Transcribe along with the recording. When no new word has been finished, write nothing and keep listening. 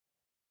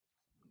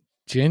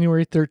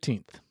January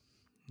 13th.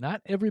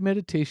 Not every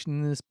meditation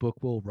in this book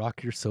will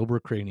rock your sober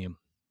cranium.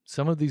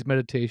 Some of these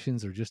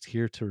meditations are just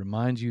here to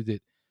remind you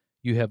that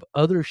you have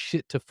other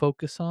shit to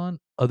focus on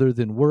other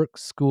than work,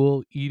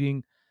 school,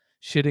 eating,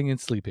 shitting, and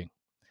sleeping.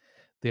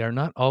 They are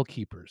not all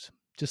keepers,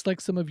 just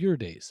like some of your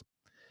days.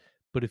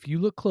 But if you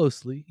look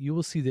closely, you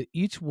will see that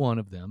each one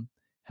of them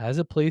has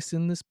a place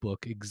in this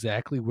book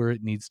exactly where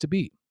it needs to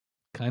be.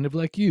 Kind of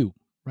like you,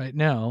 right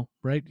now,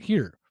 right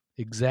here,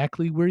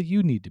 exactly where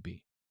you need to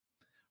be.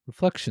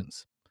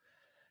 Reflections.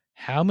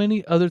 How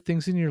many other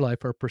things in your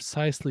life are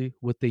precisely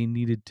what they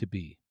needed to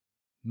be?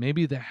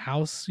 Maybe the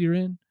house you're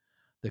in,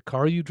 the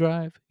car you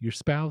drive, your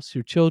spouse,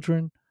 your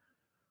children.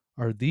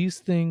 Are these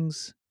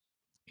things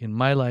in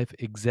my life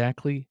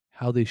exactly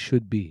how they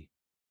should be?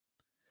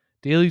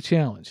 Daily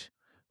challenge.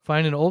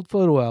 Find an old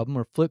photo album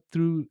or flip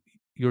through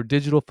your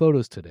digital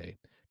photos today.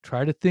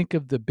 Try to think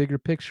of the bigger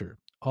picture.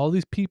 All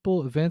these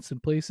people, events,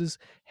 and places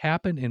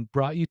happened and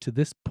brought you to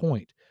this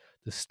point.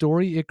 The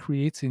story it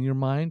creates in your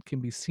mind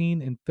can be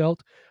seen and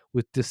felt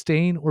with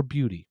disdain or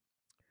beauty.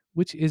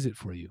 Which is it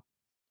for you?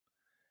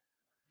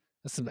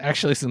 That's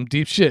actually some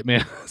deep shit,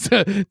 man.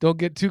 So don't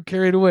get too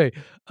carried away.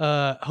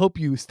 Hope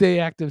you stay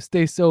active,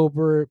 stay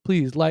sober.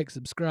 Please like,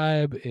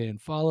 subscribe,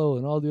 and follow,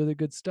 and all the other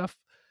good stuff,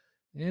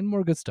 and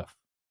more good stuff.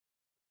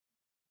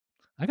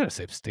 I gotta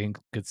say, staying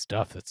good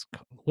stuff.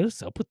 What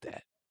is up with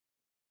that?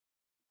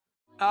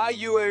 Are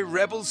you a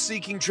rebel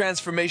seeking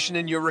transformation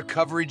in your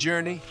recovery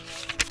journey?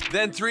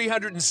 Then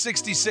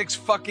 366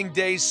 fucking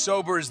days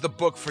sober is the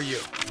book for you.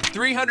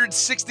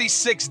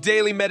 366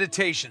 daily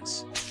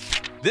meditations.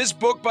 This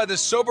book by the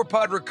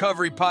SoberPod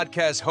Recovery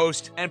podcast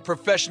host and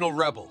professional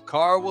rebel,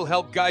 Carl, will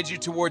help guide you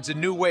towards a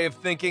new way of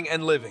thinking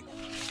and living.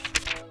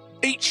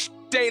 Each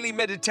daily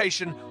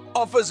meditation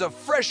offers a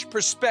fresh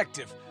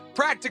perspective,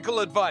 practical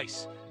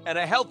advice, and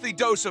a healthy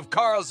dose of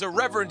Carl's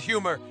irreverent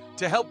humor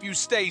to help you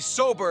stay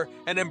sober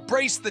and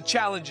embrace the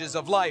challenges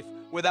of life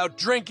without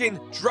drinking,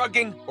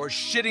 drugging, or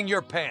shitting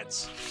your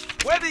pants.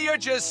 Whether you're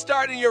just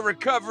starting your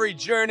recovery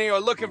journey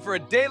or looking for a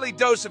daily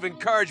dose of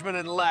encouragement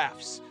and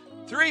laughs,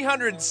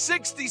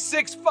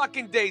 366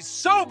 fucking days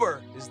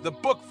sober is the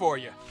book for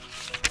you.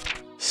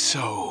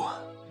 So,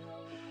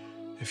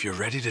 if you're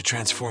ready to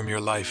transform your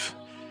life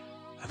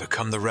and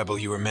become the rebel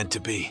you were meant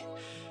to be,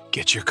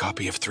 get your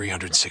copy of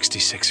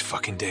 366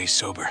 fucking days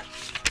sober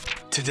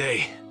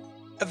today.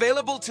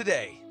 Available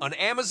today on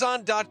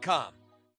Amazon.com.